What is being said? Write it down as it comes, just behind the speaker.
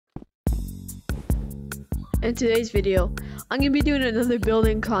In today's video, I'm gonna be doing another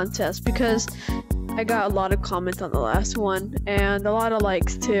building contest because I got a lot of comments on the last one and a lot of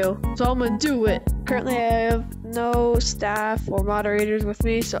likes too. So I'm gonna do it. Currently I have no staff or moderators with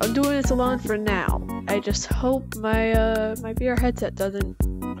me, so I'm doing this alone for now. I just hope my my VR headset doesn't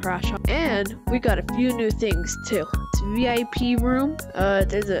crash. And we got a few new things too. It's VIP room.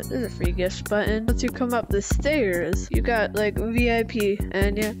 There's a free gifts button. Once you come up the stairs, you got like VIP,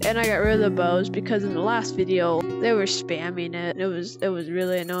 and yeah. And I got rid of the bows because in the last video they were spamming it. It was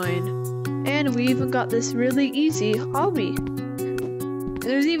really annoying. And we even got this really easy hobby.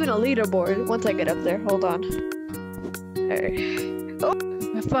 There's even a leaderboard once I get up there. Hold on. Alright. Oh,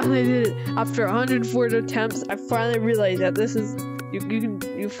 I finally did it. After 140 attempts, I finally realized that this is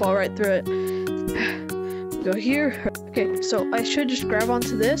you fall right through it. Go here. Okay, so I should just grab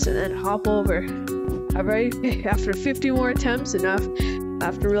onto this and then hop over. Alright. After 50 more attempts, and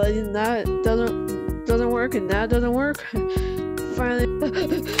after realizing that it doesn't work and that doesn't work, finally.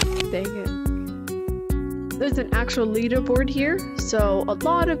 Dang it. There's an actual leaderboard here, so a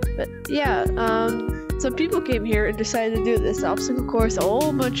lot of some people came here and decided to do this obstacle course a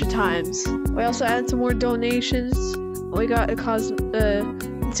whole bunch of times. We also added some more donations. We got a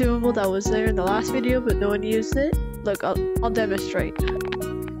consumable that was there in the last video, but no one used it. Look, I'll demonstrate.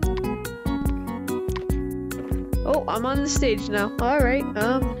 Oh, I'm on the stage now. Alright,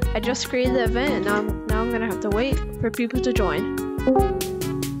 I just created the event, and now I'm gonna have to wait for people to join.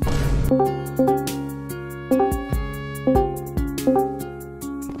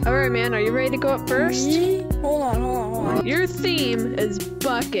 Alright, man, are you ready to go up first? Hold on. Your theme is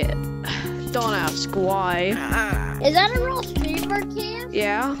bucket. Don't ask why. Is that a real streamer cam?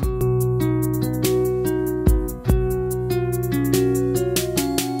 Yeah.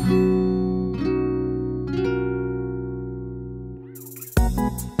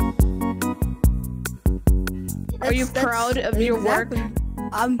 Are you proud of your work?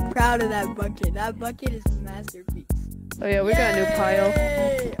 I'm proud of that bucket. That bucket is a masterpiece. Oh yeah, we got a new pile.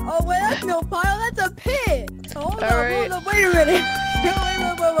 Oh wait, that's no pile, that's a pit! Hold Alright. on, wait a minute!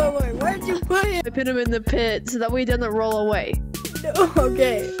 Wait, where'd you put it? I put him in the pit so that way he doesn't roll away. No,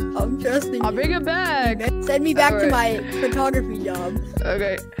 okay, I'm trusting you. I'll bring it back! Send me back to my photography job.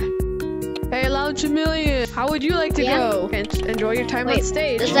 Okay. Hey, Loud Chameleon, how would you like to go? Enjoy your time on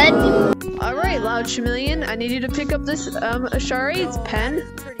stage. Does that... Alright, Loud Chameleon, I need you to pick up this charades pen.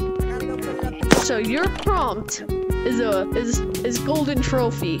 So your prompt is Golden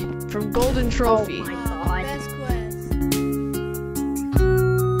Trophy from Golden Trophy. Oh my god. Best quest.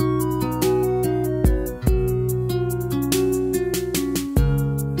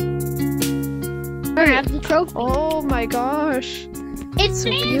 I have the trophy. Oh my gosh. It's so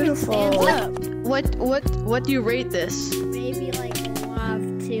beautiful. What do you rate this? Maybe like a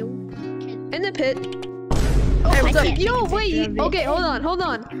 2. In the pit. Yo, wait. Okay, hold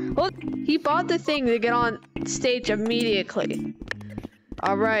on. He bought the thing to get on stage immediately.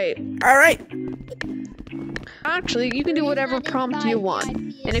 All right. Actually, you can do whatever prompt you want.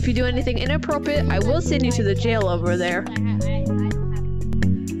 And if you do anything inappropriate, I will send you to the jail over there.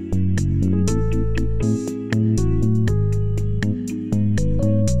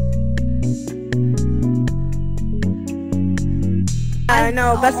 I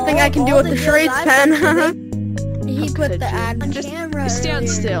know. Best thing I can do with the charades pen. He put the ad on just camera. Stand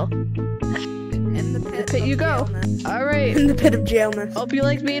still. In the Pit you go. All right. In the pit of jailness. Hope you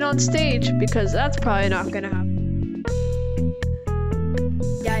like being on stage because that's probably not gonna happen.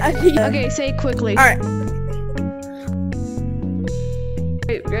 Yeah. Okay, say it quickly. All right.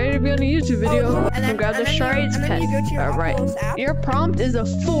 Wait, ready to be on a YouTube video? And grab the charades pen. All right. Your prompt is a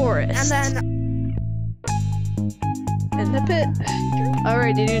forest. And then in the pit. All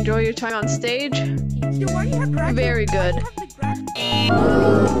right. Did you enjoy your time on stage? Very good.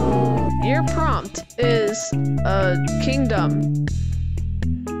 Your prompt is kingdom.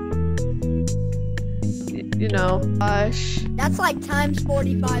 You know, that's like times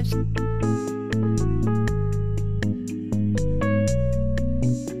 45. On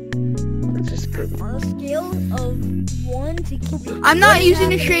a scale of 1 to 3. I'm not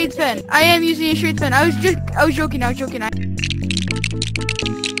using a charades pen. I am using a charades pen. I was joking.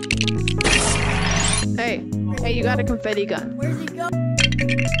 Hey, you got a confetti gun. Where's he go?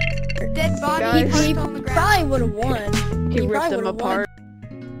 Dead body. He probably would have won. He ripped them apart.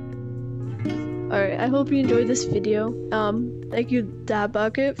 Alright, I hope you enjoyed this video. Thank you, Dad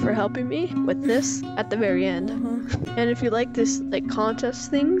Bucket, for helping me with this at the very end. And if you like this,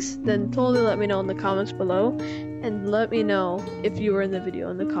 contest things, then totally let me know in the comments below. And let me know if you were in the video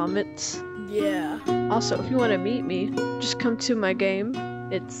in the comments. Yeah. Also, if you want to meet me, just come to my game.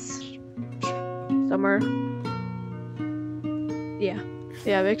 It's somewhere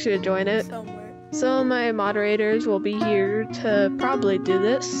Yeah, make sure to join it. Somewhere. Some of my moderators will be here to probably do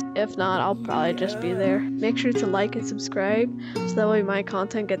this. If not, I'll probably just be there. Make sure to like and subscribe so that way my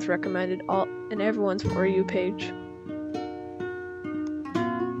content gets recommended in everyone's For You page.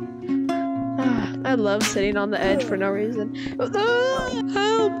 I love sitting on the edge for no reason.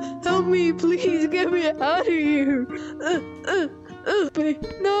 Help! Help me, please get me out of here!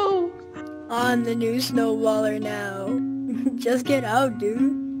 No! On the new snowballer now. Just get out,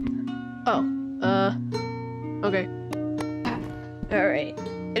 dude. Oh, okay. Alright,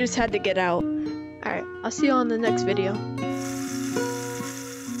 I just had to get out. Alright, I'll see you on the next video.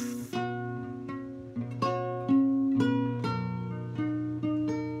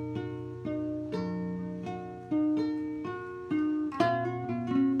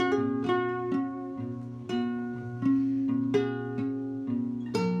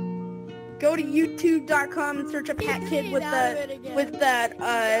 Go to youtube.com and search up Hat Kid with that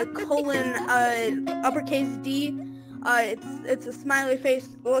colon uppercase D. It's a smiley face.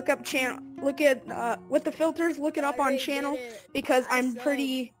 Look up channel. Look at with the filters. Look it up on channel because I'm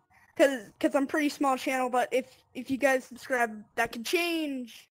pretty small channel. But if you guys subscribe, that could change.